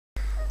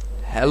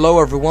Hello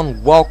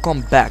everyone,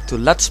 welcome back to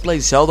Let's Play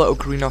Zelda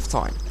Ocarina of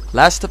Time.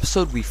 Last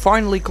episode we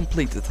finally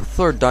completed the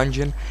third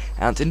dungeon,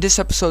 and in this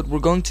episode we're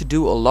going to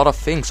do a lot of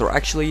things, or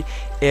actually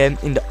in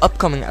the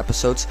upcoming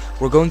episodes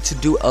we're going to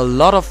do a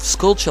lot of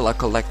skulltulla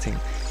collecting.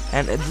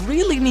 And it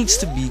really needs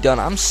to be done.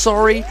 I'm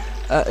sorry,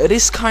 it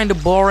is kinda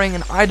boring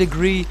and I'd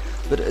agree,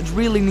 but it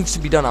really needs to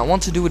be done. I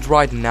want to do it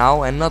right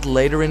now and not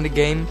later in the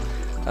game.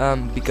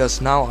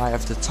 Because now I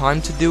have the time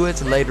to do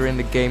it, and later in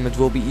the game it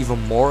will be even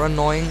more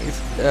annoying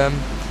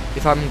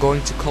if I'm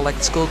going to collect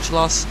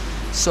skulltullas.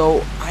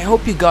 So I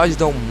hope you guys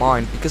don't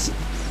mind, because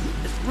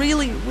it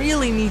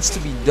really needs to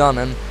be done.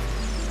 And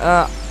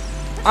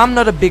I'm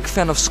not a big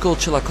fan of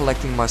skulltulla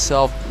collecting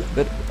myself,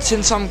 but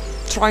since I'm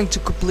trying to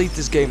complete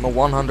this game at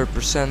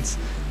 100%,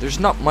 there's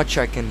not much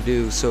I can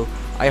do. So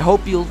I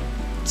hope you'll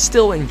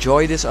still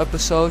enjoy this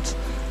episode.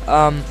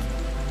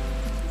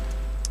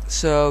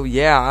 So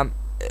yeah,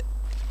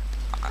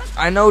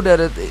 I know that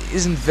it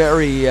isn't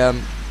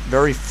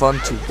very fun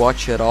to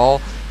watch at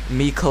all,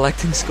 me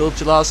collecting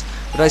skulltullas,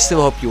 but I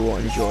still hope you will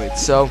enjoy it.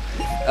 So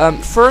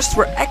first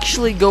we're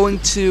actually going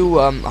to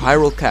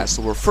Hyrule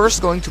Castle. We're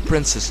first going to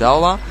Princess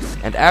Zelda,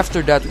 and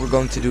after that we're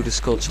going to do the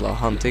skulltulla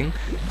hunting.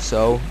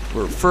 So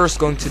we're first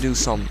going to do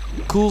some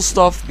cool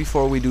stuff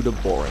before we do the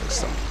boring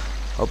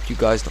stuff. Hope you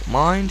guys don't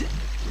mind.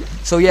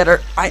 So yeah,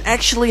 I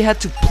actually had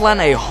to plan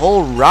a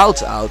whole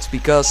route out,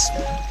 because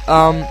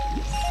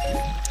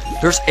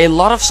there's a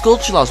lot of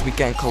skulltullas we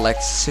can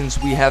collect since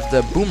we have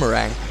the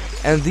boomerang,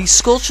 and these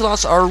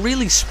skulltullas are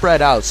really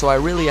spread out. So I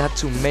really had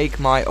to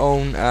make my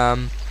own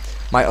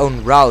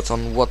route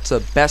on what the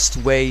best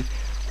way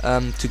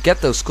to get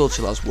those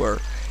skulltullas were.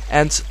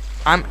 And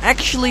I'm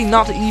actually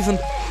not even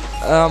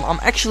I'm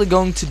actually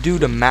going to do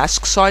the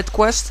mask side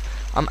quest.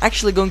 I'm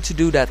actually going to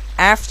do that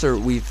after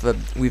we've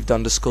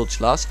done the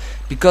skulltullas,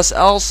 because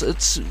else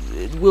it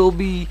will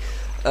be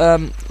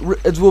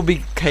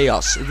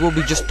chaos. It will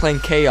be just plain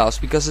chaos,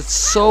 because it's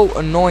so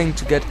annoying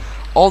to get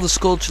all the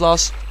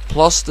skulltullas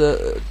plus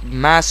the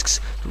masks.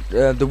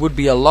 There would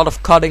be a lot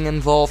of cutting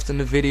involved in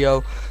the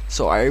video,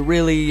 so I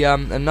really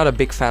am not a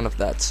big fan of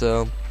that.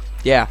 So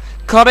yeah,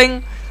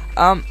 cutting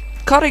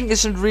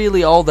isn't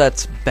really all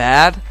that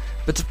bad,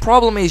 but the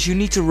problem is you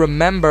need to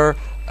remember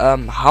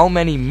how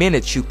many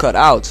minutes you cut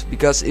out,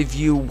 because if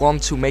you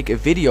want to make a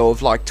video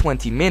of like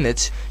 20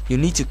 minutes, you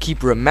need to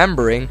keep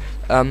remembering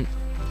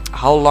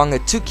how long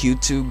it took you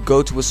to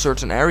go to a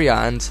certain area,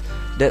 and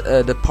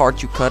the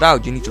part you cut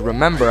out, you need to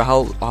remember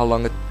how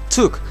long it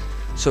took,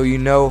 so you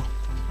know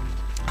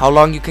how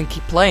long you can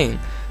keep playing.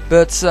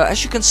 But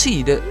as you can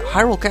see, the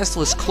Hyrule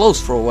Castle is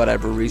closed for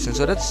whatever reason,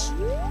 so that's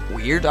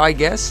weird, I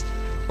guess.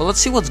 Well, let's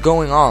see what's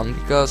going on,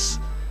 because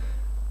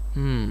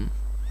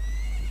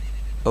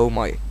oh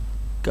my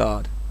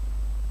god,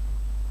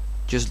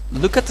 just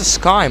look at the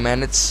sky,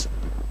 man. It's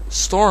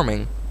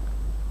storming.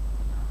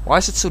 Why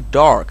is it so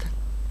dark?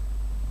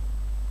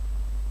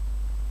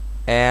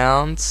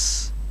 And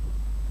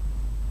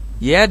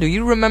yeah, do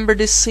you remember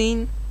this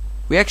scene?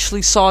 We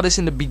actually saw this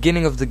in the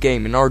beginning of the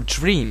game, in our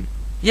dream.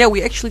 Yeah,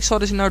 we actually saw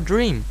this in our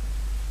dream.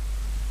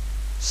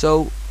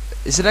 So,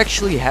 is it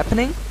actually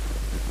happening?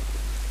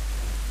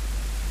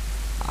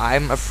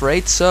 I'm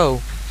afraid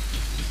so.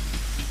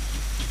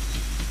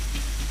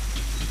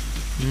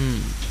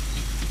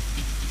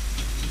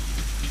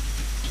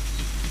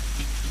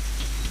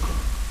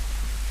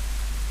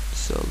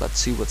 So, let's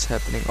see what's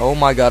happening. Oh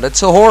my god,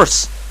 it's a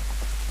horse!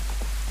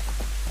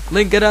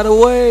 Link, get out of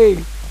the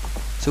way!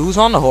 So who's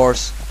on the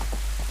horse?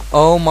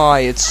 Oh my,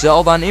 it's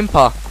Zelda and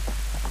Impa.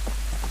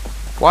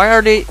 Why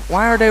are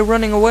they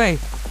running away?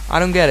 I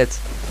don't get it.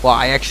 Well,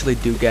 I actually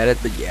do get it,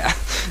 but yeah.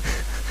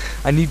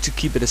 I need to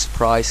keep it a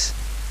surprise.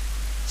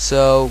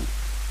 So,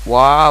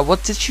 wow,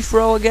 what did she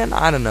throw again?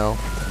 I don't know.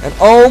 And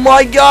oh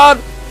my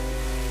god!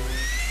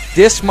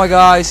 This, my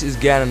guys, is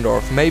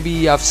Ganondorf.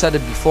 Maybe I've said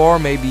it before,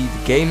 maybe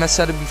the game has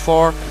said it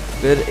before,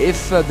 but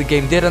if the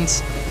game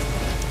didn't,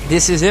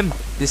 this is him.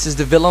 This is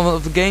the villain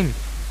of the game,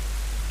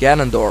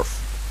 Ganondorf.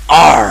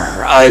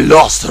 Arr, I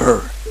lost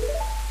her.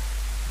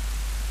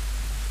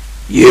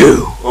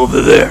 You,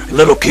 over there,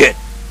 little kid.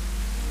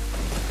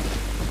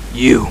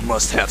 You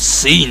must have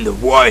seen the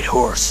white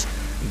horse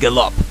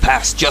gallop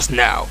past just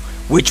now.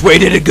 Which way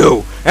did it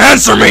go?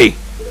 Answer me!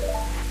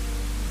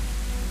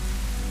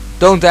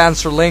 Don't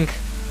answer, Link.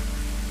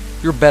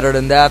 You're better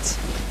than that.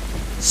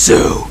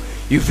 So,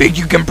 you think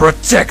you can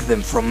protect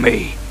them from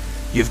me?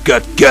 You've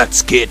got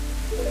guts, kid.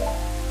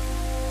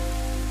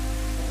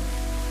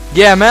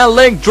 Yeah, man,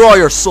 Link, draw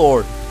your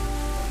sword.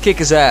 Kick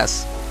his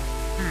ass.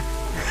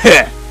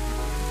 Heh.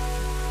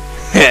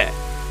 Heh.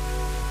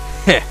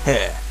 Heh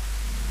heh.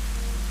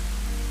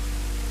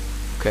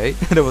 Okay,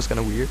 that was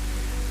kinda weird.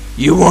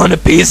 You want a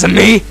piece of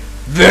me?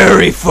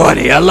 Very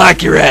funny, I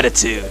like your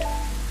attitude.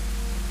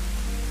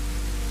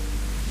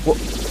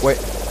 Wait,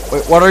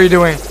 what are you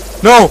doing?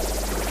 No!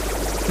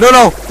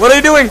 No, what are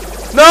you doing?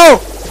 No!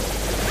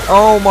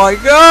 Oh my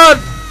god!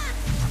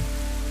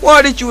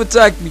 Why did you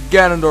attack me,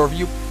 Ganondorf,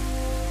 you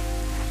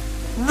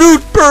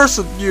rude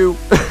person, you!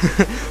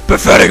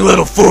 Pathetic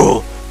little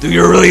fool! Do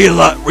you really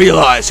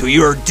realize who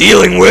you are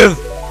dealing with?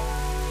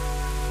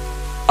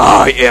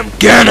 I am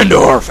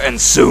Ganondorf, and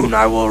soon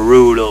I will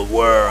rule the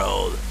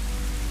world.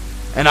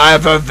 And I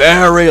have a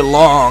very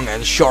long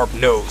and sharp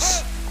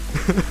nose.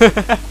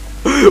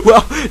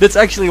 Well, that's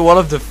actually one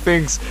of the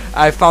things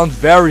I found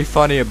very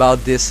funny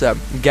about this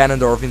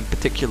Ganondorf in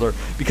particular,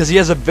 because he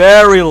has a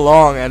very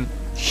long and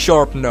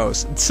sharp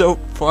nose. It's so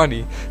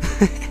funny.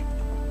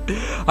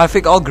 I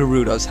think all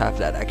Gerudos have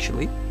that,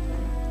 actually.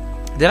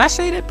 Did I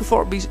say that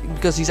before?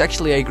 Because he's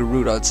actually a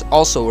Gerudo. It's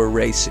also a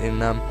race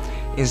in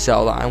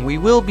Zelda, and we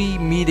will be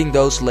meeting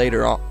those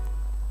later on.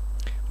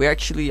 We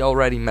actually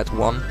already met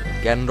one,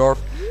 Ganondorf,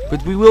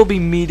 but we will be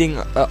meeting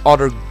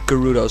other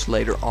Gerudos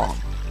later on.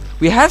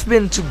 We have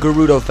been to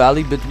Gerudo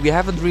Valley, but we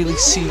haven't really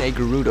seen a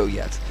Gerudo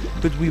yet.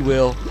 But we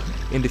will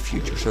in the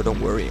future, so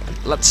don't worry.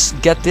 Let's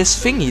get this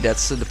thingy,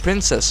 that's the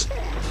princess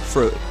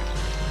fruit.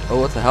 Oh,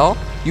 what the hell?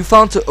 You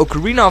found the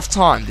Ocarina of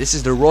Time. This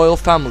is the royal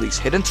family's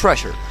hidden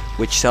treasure,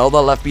 which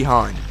Zelda left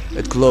behind.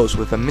 It glows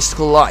with a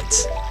mystical light.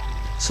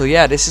 So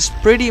yeah, this is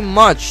pretty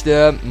much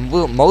the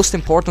most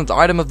important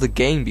item of the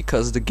game,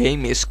 because the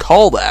game is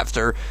called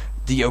after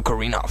the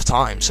Ocarina of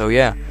Time, so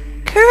yeah.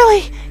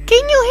 Curly,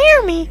 can you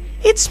hear me?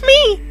 It's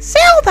me,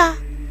 Zelda!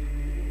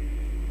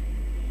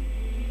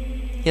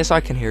 Yes, I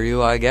can hear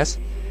you, I guess.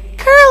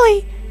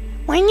 Curly,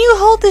 when you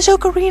hold this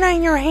ocarina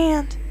in your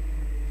hand,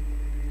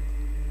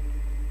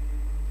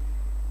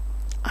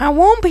 I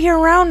won't be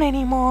around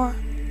anymore.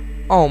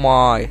 Oh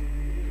my.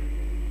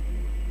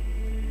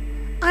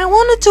 I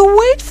wanted to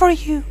wait for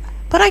you,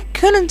 but I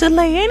couldn't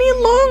delay any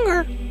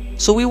longer.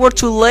 So we were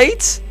too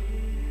late?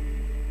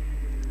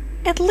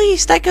 At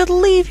least I could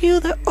leave you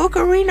the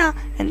ocarina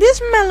and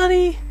this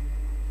melody.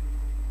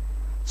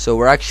 So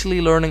we're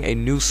actually learning a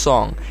new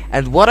song,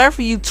 and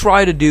whatever you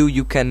try to do,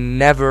 you can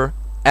never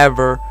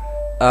ever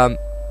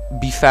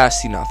be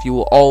fast enough. You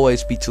will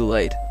always be too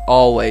late,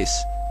 always.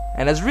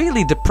 And it's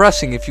really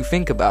depressing if you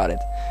think about it,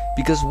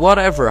 because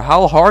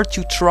how hard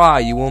you try,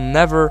 you will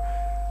never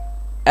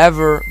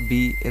ever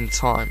be in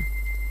time.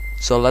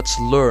 So let's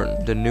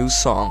learn the new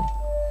song,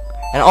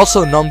 and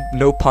also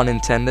no pun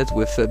intended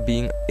with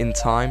being in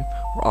time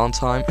or on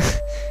time.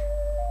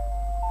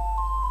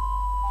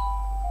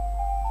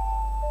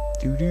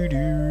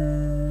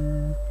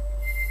 Doo-doo-doo.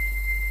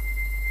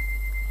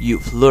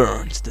 You've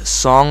learned the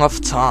Song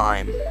of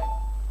Time.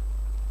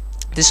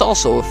 This is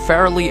also a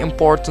fairly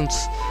important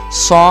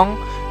song.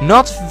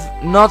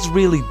 Not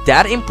really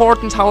that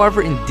important,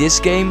 however, in this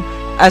game,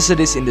 as it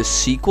is in the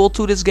sequel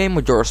to this game,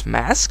 Majora's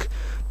Mask.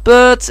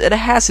 But it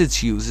has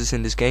its uses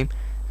in this game.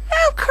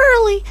 Now,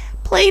 Curly,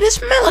 play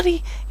this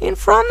melody in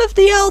front of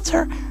the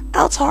altar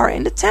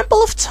in the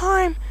Temple of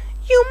Time.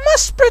 You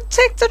must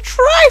protect the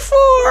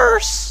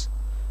Triforce!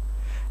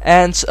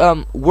 And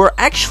we're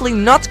actually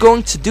not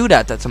going to do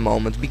that at the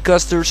moment,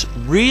 because there's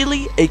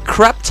really a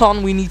crap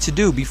ton we need to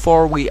do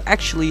before we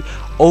actually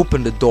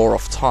open the door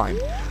of time.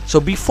 So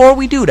before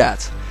we do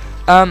that,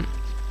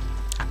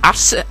 I've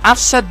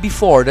said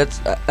before that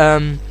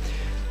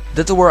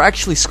that there were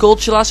actually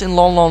skulltulas in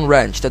Lon Lon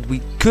Ranch that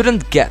we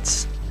couldn't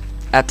get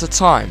at the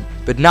time.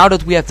 But now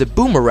that we have the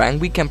boomerang,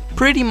 we can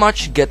pretty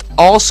much get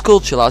all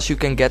skulltulas you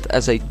can get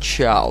as a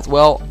child.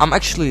 Well, I'm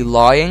actually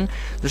lying.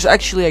 There's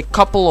actually a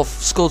couple of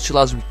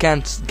skulltulas we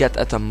can't get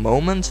at the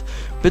moment,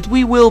 but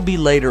we will be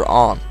later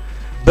on.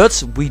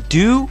 But we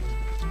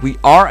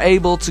are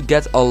able to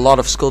get a lot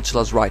of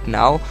skulltulas right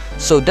now,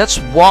 so that's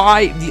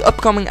why the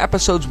upcoming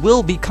episodes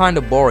will be kind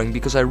of boring,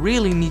 because I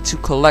really need to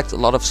collect a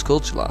lot of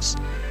skulltulas.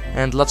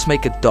 And let's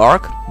make it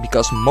dark,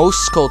 because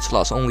most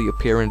skulltulas only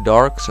appear in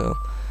dark, so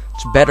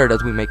it's better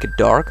that we make it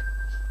dark.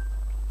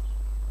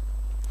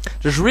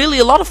 There's really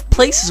a lot of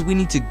places we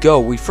need to go.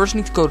 We first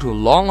need to go to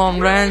Lon Lon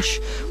Ranch,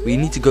 we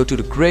need to go to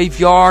the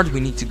graveyard, we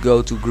need to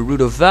go to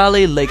Gerudo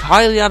Valley, Lake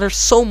Hylia. There's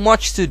so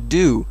much to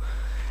do.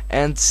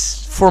 And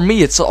for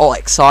me it's all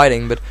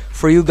exciting, but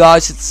for you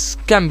guys it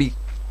can be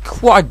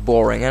quite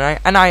boring,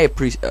 and I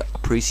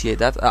appreciate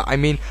that. I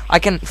mean, I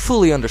can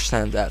fully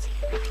understand that.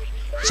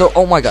 So,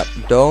 oh my god,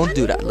 don't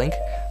do that, Link.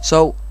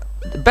 So,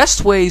 the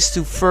best way is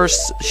to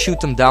first shoot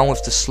them down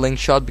with the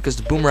slingshot, because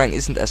the boomerang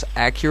isn't as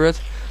accurate.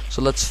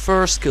 So let's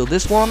first kill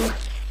this one.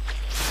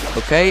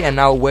 Okay, and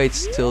now wait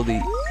till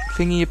the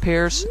thingy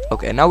appears.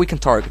 Okay, now we can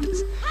target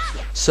it.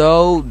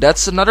 So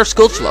that's another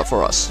skulltula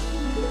for us.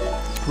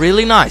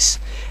 Really nice.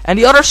 And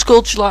the other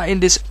skulltula in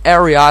this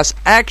area is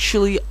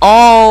actually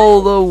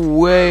all the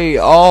way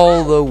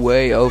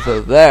over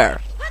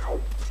there.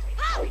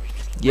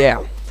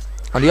 Yeah,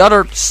 on the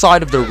other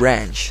side of the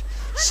ranch.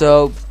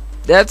 So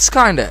that's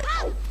kinda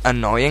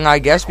annoying, I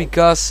guess,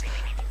 because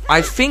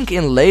I think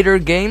in later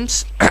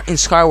games, in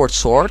Skyward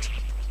Sword,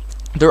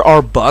 there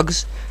are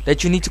bugs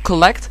that you need to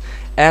collect,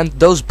 and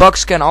those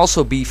bugs can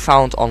also be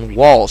found on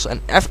walls.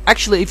 And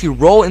actually, if you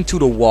roll into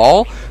the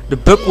wall, the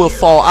bug will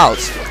fall out.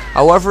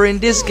 However, in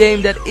this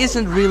game, that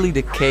isn't really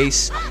the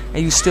case,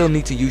 and you still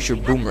need to use your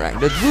boomerang.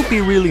 That would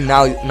be really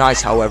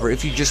nice, however,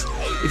 if you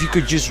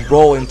could just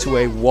roll into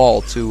a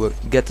wall to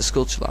get the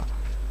skulltula.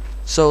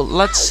 So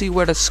let's see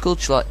where the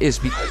skulltulla is,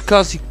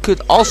 because he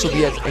could also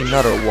be at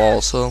another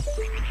wall. So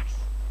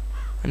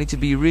I need to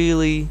be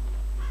really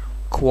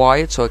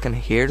quiet so I can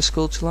hear the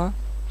skulltulla.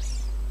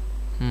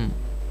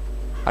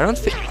 I don't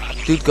think,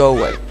 dude, go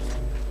away.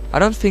 I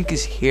don't think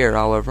he's here,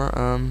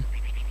 however.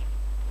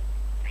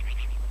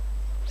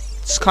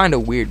 It's kind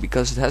of weird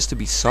because it has to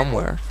be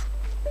somewhere.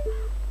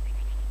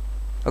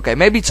 Okay,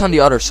 maybe it's on the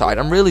other side.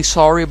 I'm really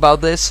sorry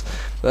about this,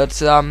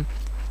 but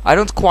I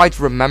don't quite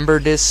remember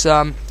this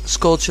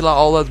skulltulla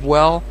all that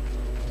well.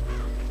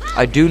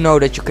 I do know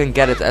that you can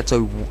get it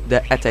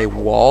at a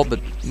wall, but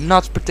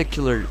not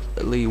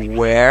particularly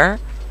where.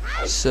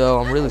 So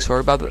I'm really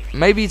sorry about that.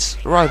 Maybe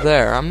it's right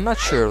there. I'm not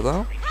sure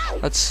though.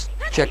 Let's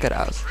check it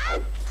out.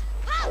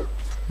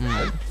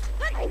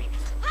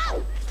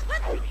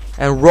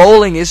 And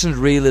rolling isn't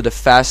really the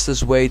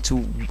fastest way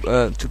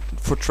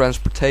for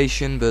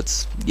transportation,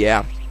 but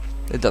yeah,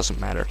 it doesn't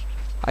matter.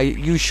 I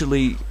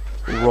usually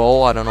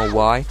roll, I don't know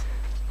why.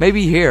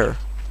 Maybe here.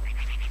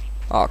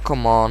 Oh,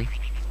 come on.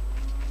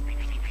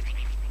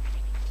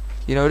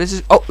 You know, this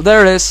is... Oh,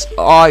 there it is.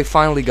 Oh, I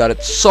finally got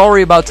it.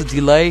 Sorry about the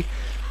delay,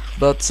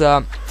 but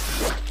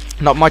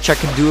not much I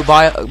can do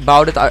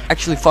about it. I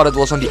actually thought it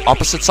was on the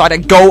opposite side.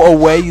 And go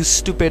away, you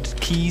stupid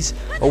keys.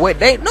 Oh wait,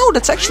 no,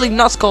 that's actually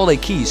not called a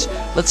keys.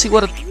 Let's see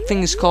what a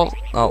thing is called.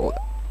 Oh,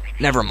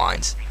 never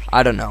mind.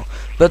 I don't know.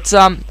 But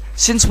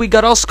since we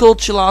got all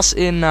skulltullas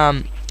in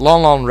Lon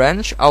Lon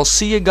Ranch, I'll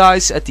see you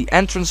guys at the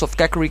entrance of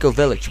Kakariko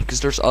Village,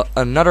 because there's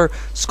another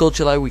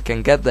skulltula we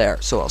can get there.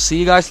 So I'll see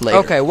you guys later.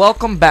 Okay,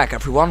 welcome back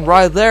everyone.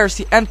 Right there's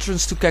the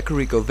entrance to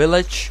Kakariko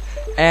Village.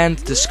 And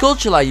the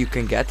skulltula you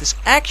can get is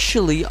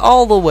actually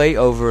all the way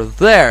over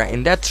there,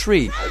 in that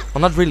tree.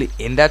 Well, not really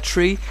in that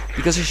tree,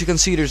 because as you can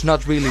see there's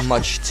not really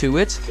much to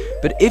it.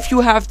 But if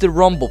you have the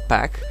Rumble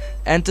Pack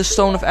and the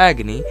Stone of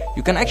Agony,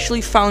 you can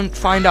actually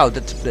find out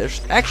that there's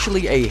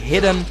actually a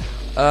hidden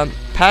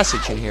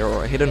passage in here,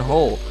 or a hidden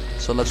hole.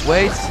 So let's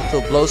wait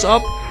until it blows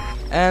up.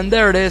 And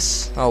there it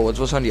is. Oh, it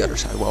was on the other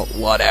side. Well,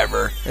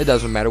 whatever. It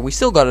doesn't matter. We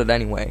still got it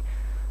anyway.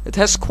 It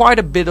has quite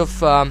a bit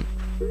of...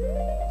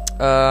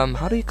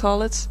 how do you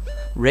call it?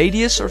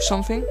 Radius or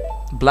something?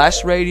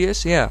 Blast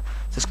radius, yeah.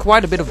 There's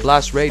quite a bit of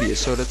blast radius,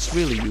 so that's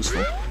really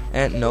useful.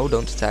 And no,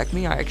 don't attack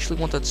me. I actually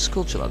want that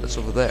skulltula that's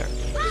over there.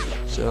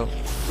 So,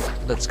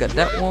 let's get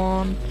that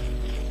one.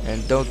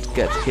 And don't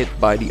get hit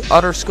by the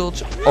other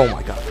skulltula. Oh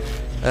my god.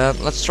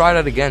 Let's try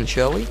that again,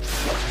 shall we?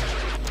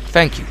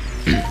 Thank you.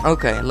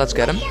 Okay, let's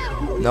get him.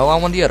 No, I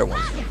want the other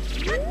one.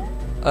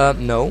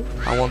 No,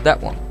 I want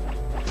that one.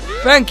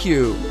 Thank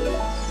you!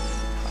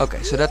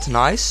 Okay, so that's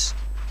nice.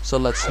 So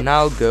let's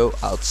now go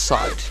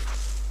outside.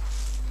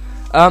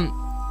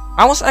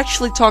 I was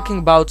actually talking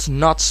about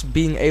not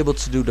being able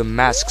to do the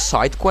mask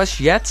side quest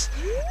yet.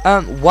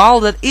 While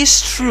that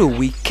is true,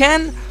 we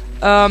can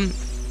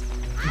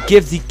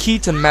give the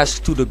Keaton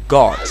mask to the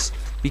guards,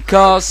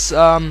 because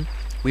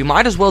we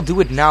might as well do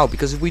it now,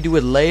 because if we do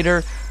it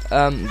later,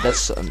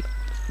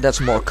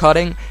 that's more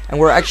cutting, and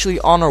we're actually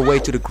on our way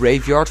to the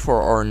graveyard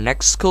for our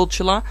next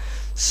skulltula.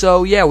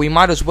 So yeah, we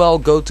might as well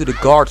go to the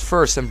guard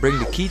first and bring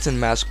the Keaton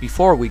mask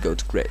before we go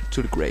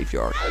to the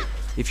graveyard.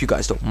 If you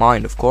guys don't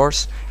mind, of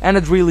course. And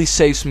it really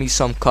saves me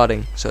some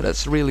cutting, so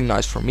that's really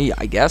nice for me,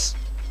 I guess.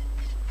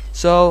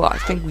 So I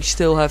think we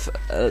still have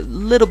a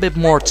little bit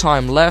more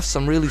time left.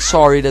 I'm really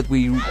sorry that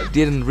we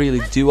didn't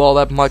really do all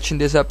that much in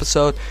this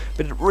episode,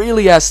 but it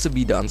really has to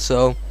be done.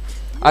 So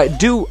I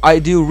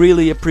do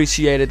really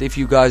appreciate it if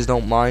you guys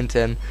don't mind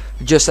and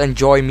just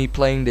enjoy me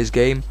playing this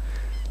game.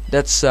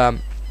 That's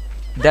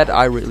that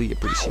I really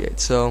appreciate.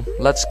 So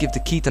let's give the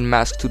Keaton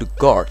mask to the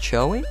guard,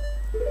 shall we?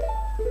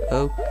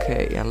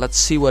 Okay, and let's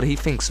see what he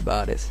thinks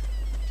about it.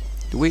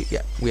 Do we?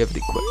 Yeah, we have it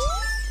equipped.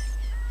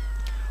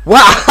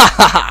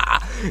 Wow!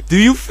 Do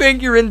you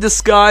think you're in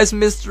disguise,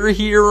 Mr.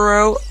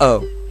 Hero?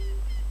 Oh,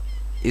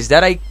 is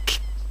that a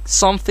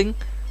something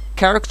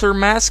character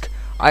mask?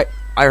 I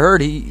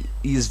heard he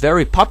is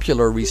very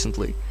popular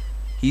recently.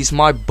 He's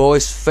my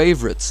boy's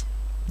favorite.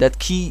 That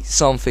key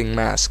something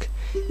mask.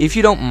 If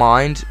you don't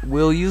mind,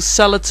 will you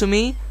sell it to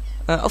me?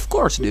 Of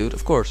course, dude,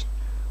 of course.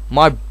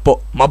 My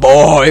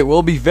boy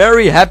will be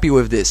very happy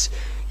with this.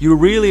 You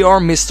really are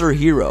Mr.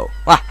 Hero.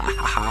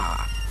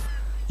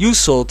 You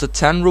sold the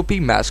 10 rupee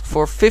mask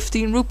for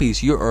 15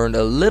 rupees. You earned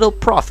a little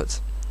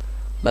profit.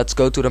 Let's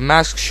go to the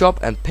mask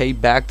shop and pay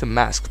back the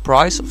mask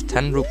price of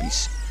 10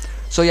 rupees.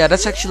 So yeah,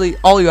 that's actually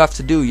all you have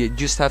to do. You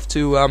just have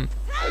to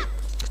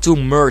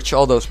merge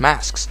all those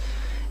masks.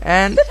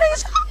 And it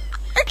is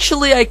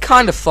actually a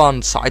kind of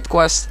fun side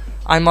quest,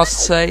 I must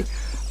say.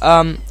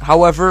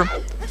 However,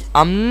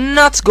 I'm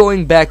not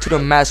going back to the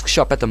mask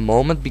shop at the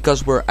moment,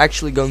 because we're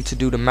actually going to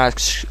do the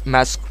mask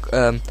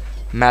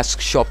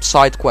shop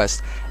side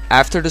quest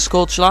after the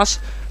skulltulas.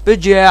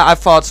 But yeah, I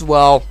thought,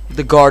 well,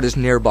 the guard is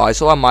nearby,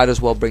 so I might as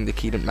well bring the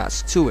Keaton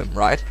mask to him,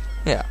 right?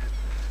 Yeah.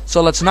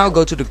 So let's now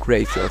go to the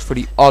graveyard for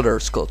the other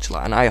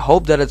skulltula, and I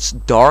hope that it's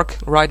dark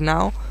right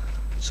now,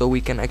 so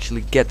we can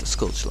actually get the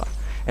skulltula.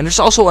 And there's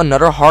also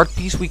another heart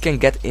piece we can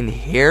get in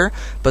here,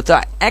 but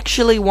I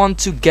actually want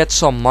to get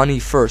some money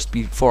first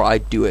before I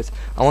do it.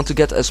 I want to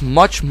get as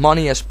much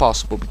money as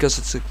possible, because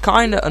it's a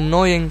kinda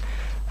annoying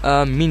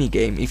mini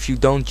game if you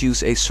don't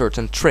use a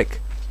certain trick.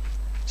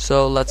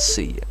 So let's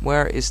see,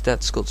 where is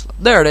that skulltulla?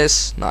 There it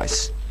is,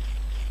 nice.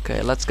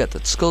 Okay, let's get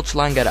that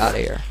skulltulla and get out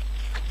of here.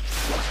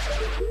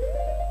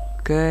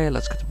 Okay,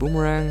 let's get the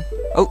boomerang.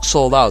 Oh,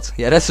 sold out.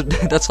 Yeah,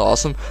 that's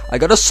awesome. I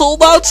got a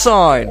sold out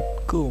sign.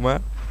 Cool,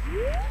 man.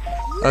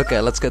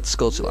 Okay, let's get the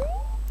skulltulla.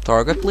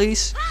 Target,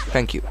 please.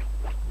 Thank you.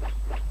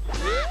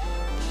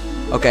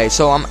 Okay,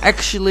 so I'm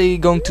actually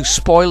going to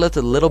spoil it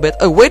a little bit.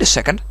 Oh, wait a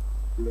second.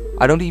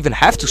 I don't even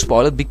have to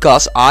spoil it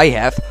because I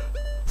have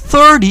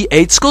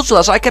 38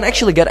 skulltullas. I can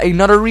actually get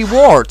another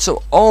reward.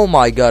 So, oh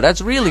my god,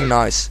 that's really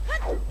nice.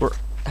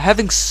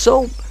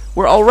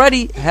 We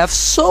already have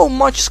so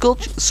many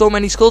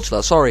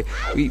skulltulas. Sorry,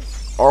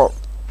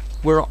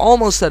 we're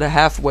almost at a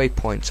halfway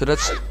point, so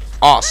that's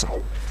awesome.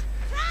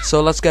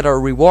 So let's get our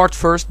reward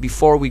first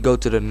before we go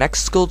to the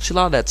next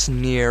skulltula. That's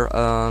near,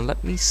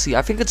 let me see,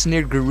 I think it's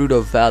near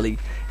Gerudo Valley.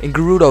 In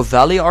Gerudo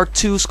Valley are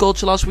 2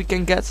 skulltulas we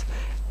can get,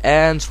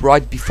 and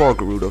right before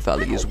Gerudo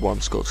Valley is 1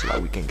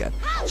 skulltula we can get.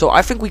 So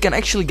I think we can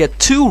actually get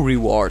 2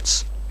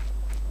 rewards.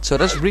 So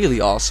that's really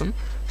awesome.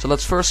 So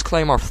let's first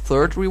claim our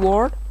 3rd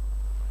reward.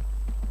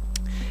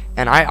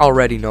 And I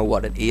already know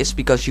what it is,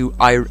 because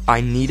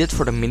I need it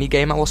for the mini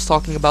game I was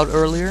talking about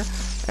earlier.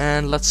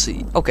 And let's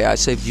see. Okay, I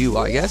saved you,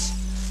 I guess.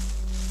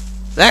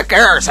 The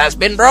curse has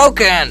been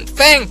broken.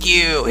 Thank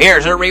you.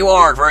 Here's a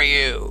reward for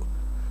you.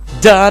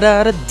 Da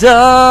da da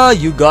da!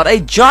 You got a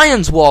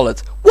giant's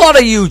wallet. What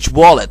a huge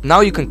wallet! Now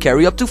you can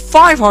carry up to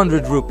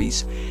 500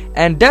 rupees.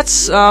 And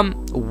that's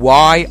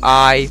why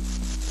I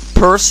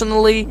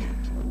personally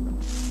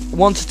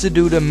wanted to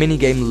do the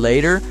minigame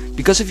later,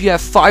 because if you have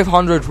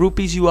 500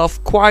 rupees you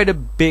have quite a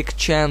big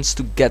chance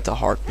to get the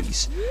heart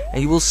piece,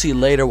 and you will see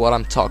later what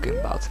I'm talking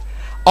about.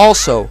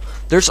 Also,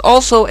 there's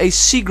also a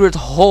secret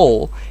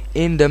hole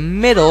in the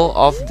middle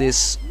of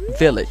this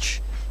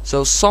village,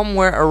 so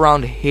somewhere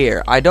around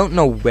here. I don't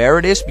know where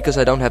it is because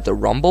I don't have the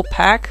rumble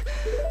pack,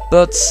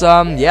 but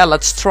yeah,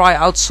 let's try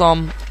out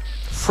some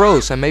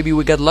throws and maybe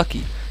we get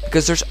lucky,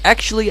 because there's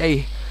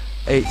actually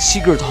a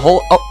secret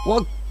hole. Oh,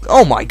 well,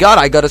 oh my god,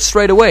 I got it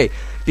straight away.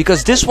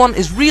 Because this one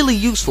is really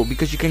useful,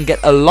 because you can get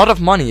a lot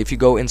of money if you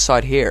go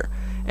inside here.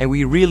 And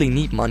we really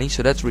need money,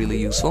 so that's really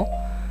useful.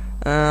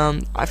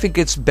 I think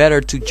it's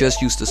better to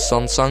just use the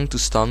Sun Song to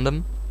stun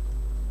them.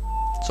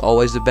 It's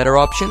always the better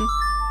option.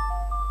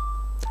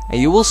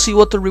 And you will see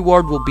what the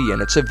reward will be.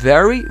 And it's a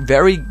very,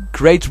 very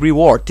great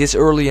reward this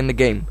early in the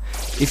game.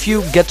 If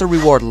you get the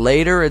reward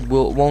later, it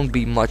won't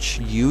be much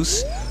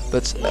use.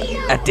 But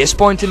at this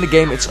point in the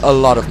game, it's a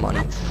lot of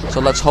money.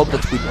 So let's hope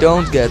that we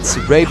don't get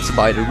raped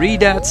by the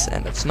Redads,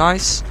 and that's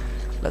nice.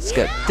 Let's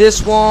get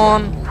this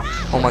one.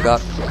 Oh my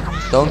god.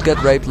 Don't get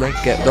raped, Link.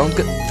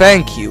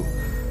 Thank you.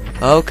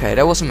 Okay,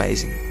 that was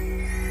amazing.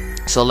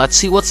 So let's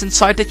see what's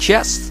inside the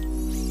chest.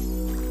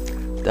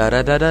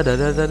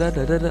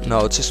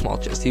 No, it's a small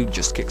chest. He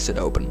just kicks it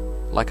open.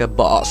 Like a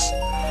boss.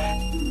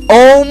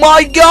 Oh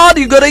my god,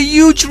 you got a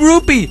huge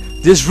rupee!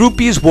 This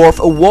rupee is worth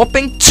a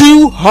whopping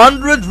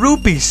 200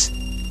 rupees.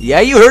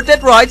 Yeah, you heard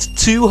that right,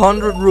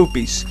 200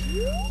 rupees.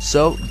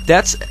 So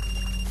that's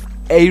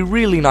a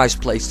really nice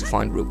place to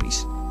find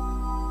rupees.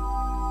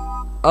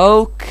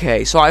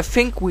 Okay, so I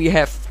think we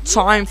have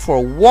time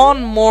for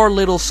one more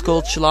little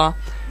skulltulla,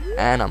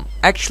 and I'm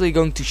actually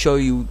going to show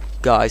you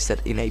guys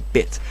that in a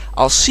bit.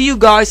 I'll see you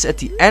guys at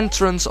the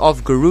entrance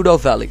of Gerudo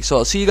Valley, so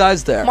I'll see you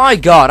guys there. My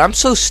god, I'm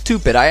so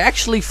stupid. I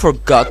actually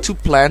forgot to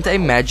plant a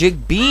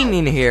magic bean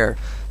in here.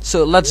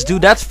 So let's do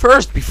that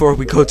first before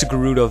we go to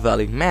Gerudo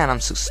Valley. Man, I'm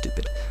so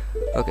stupid.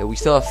 Okay, we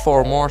still have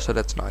 4 more, so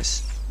that's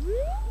nice.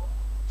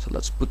 So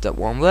let's put that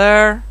one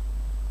there.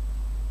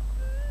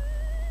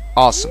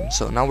 Awesome,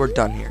 so now we're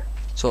done here.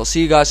 So I'll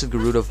see you guys at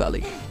Gerudo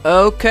Valley.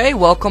 Okay,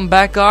 welcome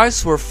back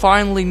guys. We're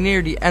finally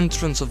near the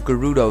entrance of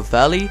Gerudo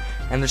Valley.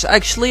 And there's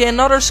actually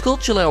another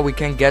skulltulla we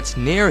can get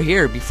near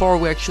here before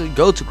we actually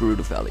go to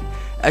Gerudo Valley.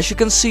 As you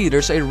can see,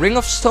 there's a ring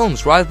of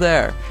stones right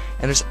there.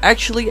 And there's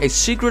actually a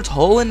secret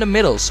hole in the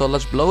middle, so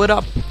let's blow it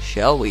up,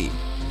 shall we?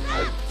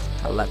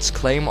 Now let's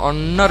claim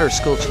another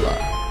skulltulla.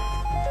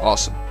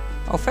 Awesome.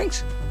 Oh,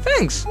 thanks.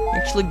 Thanks!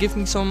 Actually give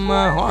me some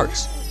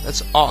hearts.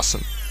 That's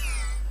awesome.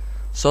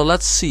 So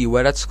let's see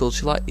where that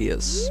skulltulla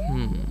is.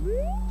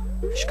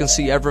 As you can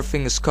see,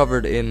 everything is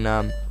covered in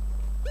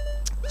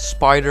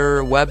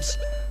spider webs.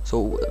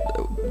 So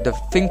the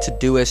thing to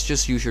do is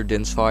just use your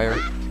Din's Fire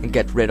and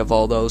get rid of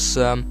all those.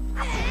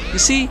 You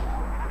see,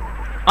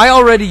 I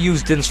already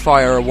used Din's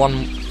Fire more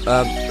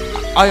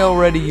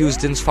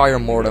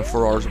than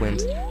 4 Hours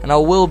Wind, and I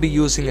will be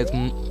using it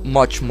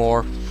much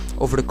more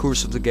over the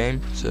course of the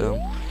game. So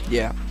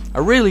yeah, I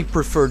really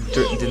prefer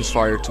Din's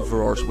Fire to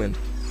 4 Hours Wind.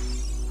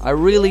 I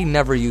really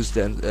never used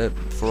 4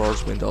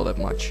 Hours Wind all that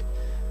much.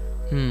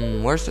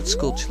 Where's that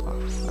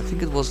skulltulla? I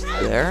think it was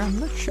there. I'm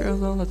not sure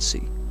though. Let's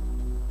see.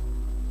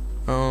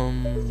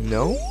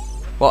 No.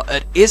 Well,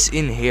 it is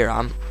in here.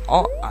 I'm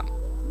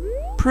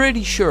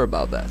pretty sure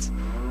about that.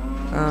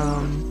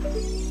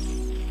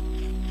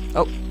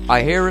 Oh,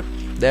 I hear it.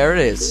 There it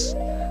is.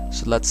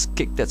 So let's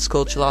kick that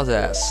skulltulla's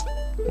ass.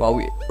 Well,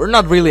 we're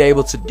not really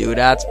able to do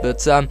that,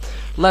 but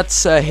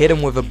let's hit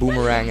him with a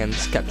boomerang and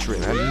capture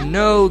him. And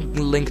no,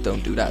 Link,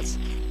 don't do that.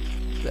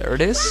 There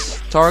it is.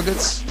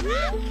 Targets.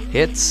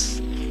 Hits.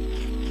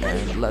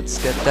 And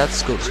let's get that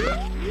skulltulla.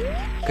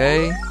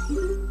 Okay.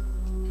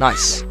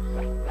 Nice.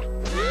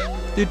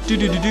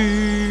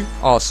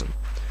 Awesome.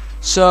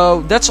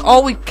 So that's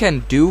all we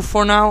can do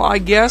for now, I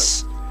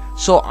guess.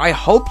 So I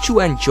hope you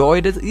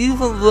enjoyed it,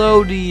 even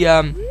though the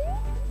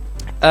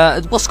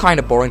it was kind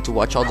of boring to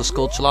watch all the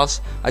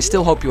skulltullas. I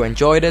still hope you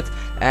enjoyed it.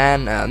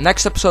 And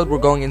next episode we're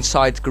going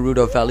inside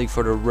Gerudo Valley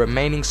for the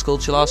remaining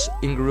skulltullas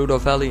in Gerudo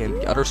Valley and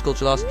the other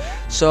skulltullas.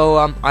 So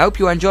I hope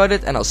you enjoyed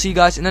it, and I'll see you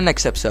guys in the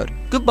next episode.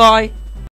 Goodbye!